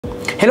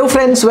Hello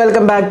friends,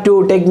 welcome back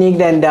to Technique,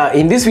 and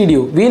in this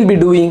video we will be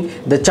doing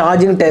the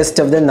charging test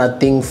of the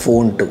Nothing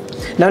Phone 2.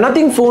 Now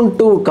Nothing Phone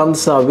 2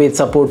 comes with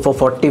support for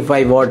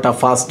 45 watt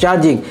fast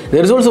charging.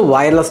 There is also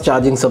wireless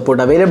charging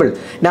support available.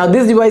 Now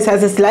this device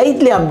has a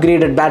slightly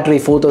upgraded battery,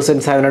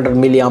 4700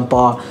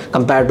 mAh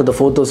compared to the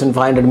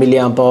 4500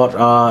 mAh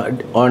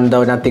on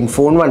the Nothing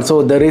Phone 1.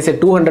 So there is a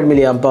 200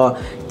 mAh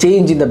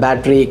change in the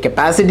battery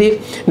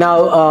capacity.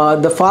 Now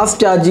the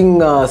fast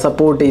charging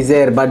support is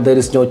there, but there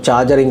is no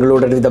charger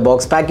included with the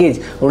box package,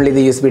 only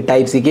the USB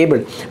Type-C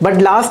cable.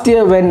 But last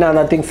year when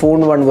Nothing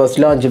Phone 1 was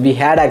launched, we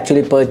had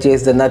actually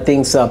purchased the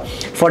Nothing's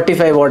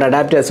 45 watt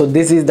adapter. So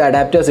this is the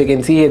adapter. So you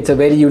can see it's a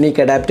very unique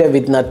adapter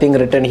with nothing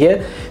written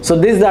here. So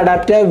this is the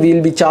adapter. We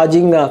will be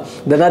charging the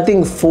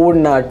Nothing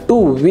Phone 2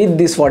 with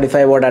this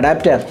 45 watt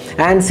adapter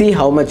and see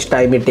how much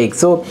time it takes.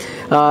 So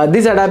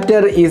this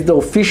adapter is the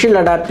official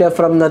adapter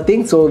from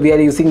Nothing, so we are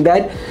using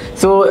that.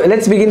 So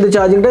let's begin the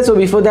charging test. So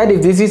before that,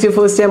 if this is your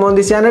first time on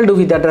this channel, do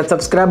hit that red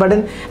subscribe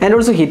button and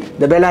also hit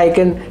the bell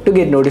icon to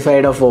get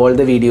notified of all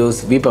the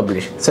videos we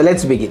publish. So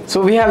let's begin.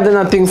 So we have the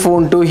Nothing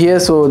Phone 2 here.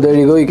 So there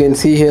you go, you can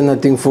see here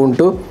Nothing Phone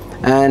 2,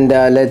 and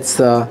let's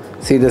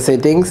see the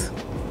settings.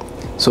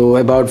 So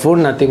about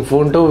phone, Nothing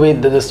Phone 2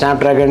 with the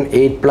Snapdragon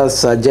 8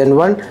 Plus Gen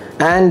 1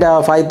 and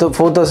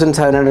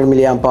 4700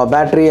 mAh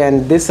battery,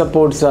 and this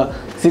supports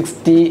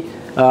 45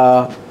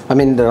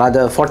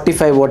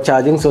 watt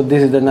charging. So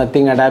this is the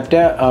Nothing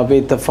adapter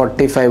with the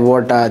 45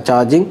 watt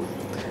charging.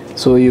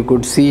 So you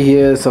could see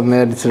here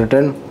somewhere it's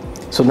written,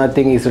 so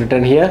Nothing is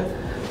written here.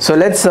 So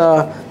let's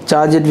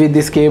charge it with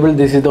this cable.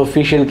 This is the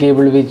official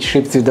cable which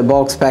ships with the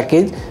box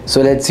package.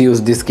 So let's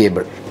use this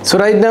cable. So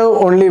right now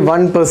only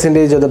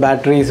 1% of the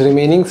battery is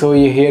remaining. So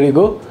here you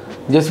go,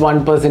 just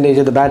 1%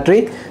 of the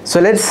battery.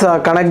 So let's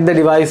connect the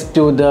device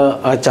to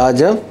the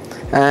charger,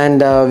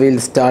 and we'll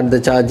start the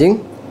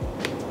charging.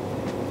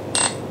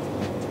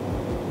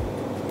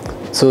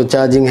 So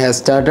charging has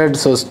started,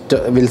 so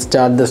we'll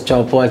start the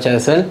stopwatch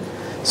as well.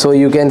 So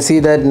you can see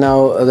that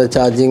now the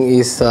charging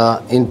is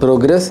in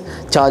progress.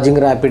 Charging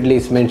rapidly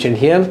is mentioned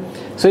here.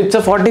 So it's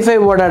a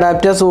 45 watt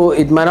adapter, so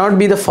it might not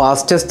be the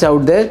fastest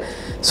out there.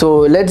 So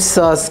let's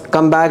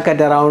come back at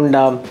around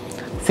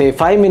say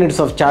 5 minutes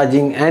of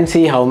charging and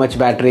see how much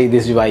battery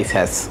this device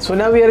has. So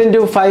now we are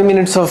into 5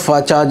 minutes of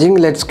charging.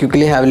 Let's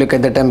quickly have a look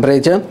at the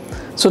temperature.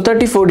 So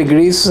 34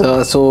 degrees,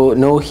 so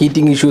no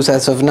heating issues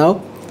as of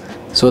now.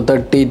 So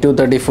 30 to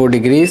 34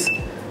 degrees,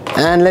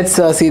 and let's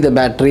see the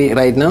battery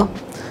right now.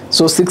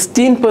 So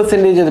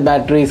 16% of the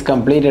battery is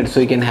completed, so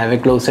you can have a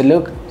closer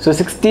look. So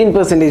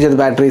 16% of the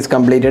battery is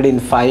completed in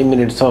 5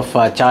 minutes of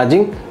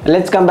charging. And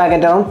let's come back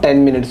at around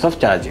 10 minutes of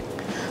charging.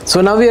 So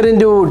now we are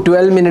into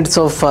 12 minutes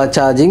of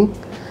charging.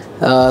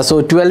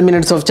 So 12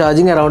 minutes of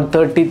charging, around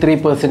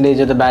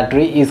 33% of the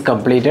battery is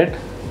completed.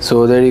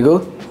 So there you go,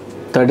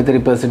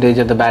 33%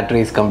 of the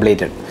battery is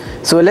completed.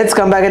 So let's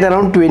come back at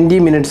around 20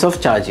 minutes of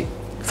charging.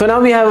 So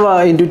now we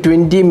have into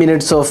 20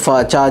 minutes of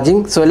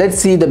charging. So let's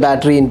see the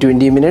battery in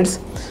 20 minutes.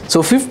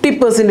 So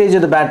 50%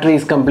 of the battery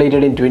is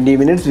completed in 20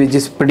 minutes, which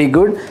is pretty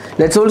good.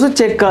 Let's also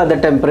check the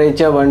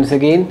temperature once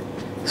again.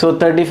 So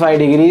 35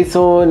 degrees,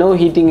 so no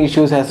heating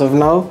issues as of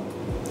now.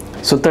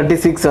 So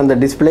 36 on the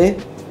display.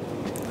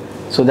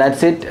 So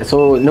that's it.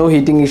 So no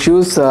heating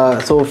issues.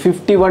 So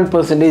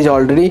 51%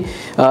 already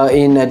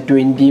in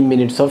 20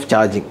 minutes of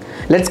charging.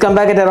 Let's come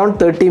back at around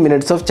 30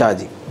 minutes of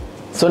charging.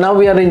 So now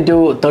we are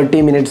into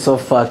 30 minutes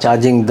of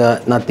charging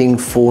the Nothing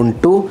Phone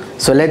 2.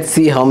 So let's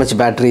see how much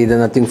battery the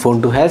Nothing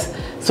Phone 2 has.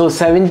 So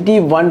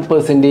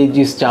 71%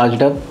 is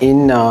charged up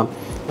in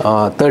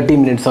 30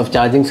 minutes of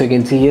charging. So you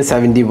can see here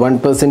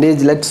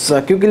 71%. Let's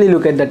quickly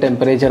look at the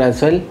temperature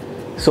as well.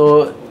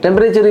 So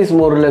temperature is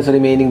more or less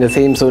remaining the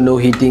same, so no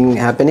heating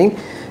happening.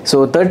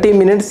 So 30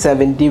 minutes,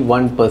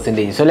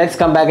 71%. So let's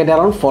come back at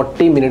around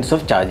 40 minutes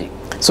of charging.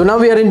 So now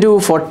we are into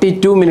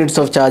 42 minutes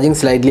of charging,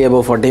 slightly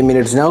above 40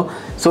 minutes now.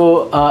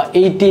 So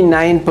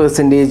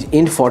 89%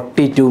 in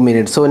 42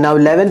 minutes. So now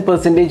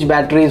 11%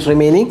 battery is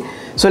remaining.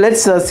 So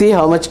let's see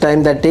how much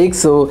time that takes.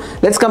 So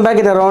let's come back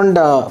at around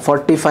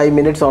 45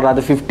 minutes, or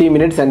rather 50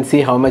 minutes, and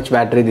see how much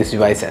battery this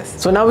device has.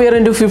 So now we are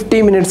into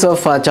 50 minutes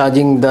of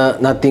charging the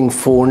Nothing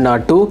Phone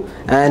 2,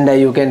 and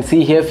you can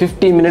see here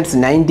 50 minutes,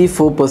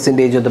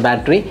 94% of the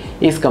battery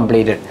is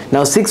completed.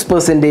 Now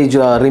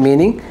 6%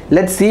 remaining.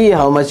 Let's see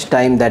how much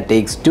time that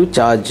takes to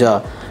charge.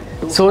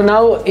 So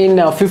now in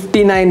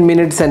 59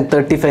 minutes and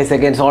 35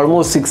 seconds,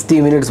 almost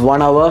 60 minutes,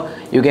 1 hour,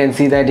 you can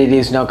see that it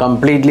is now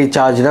completely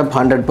charged up,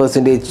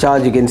 100%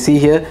 charge. You can see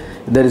here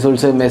there is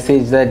also a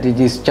message that it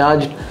is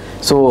charged.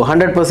 So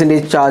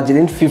 100% charged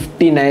in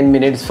 59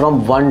 minutes,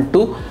 from 1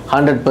 to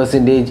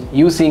 100%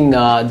 using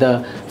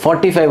the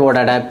 45 watt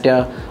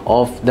adapter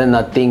of the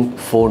Nothing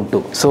Phone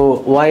 2. So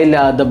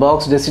while the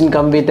box doesn't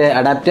come with an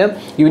adapter,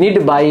 you need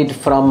to buy it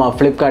from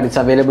Flipkart. It's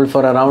available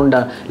for around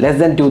less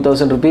than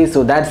 2000 rupees.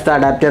 So that's the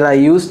adapter I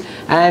used,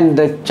 and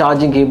the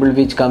charging cable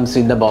which comes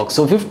in the box.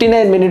 So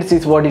 59 minutes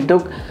is what it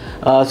took.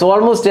 So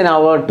almost an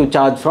hour to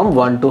charge from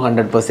 1 to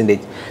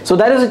 100%. So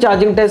that is a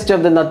charging test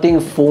of the Nothing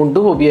Phone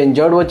 2. Hope you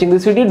enjoyed watching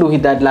this video. Do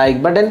hit that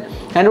like button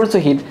and also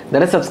hit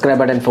the subscribe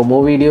button for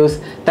more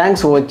videos.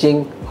 Thanks for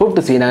watching. Hope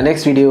to see you in our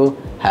next video.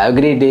 Have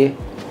a great day.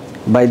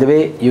 By the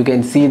way, you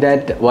can see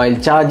that while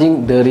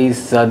charging there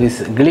is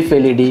this glyph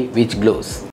LED which glows.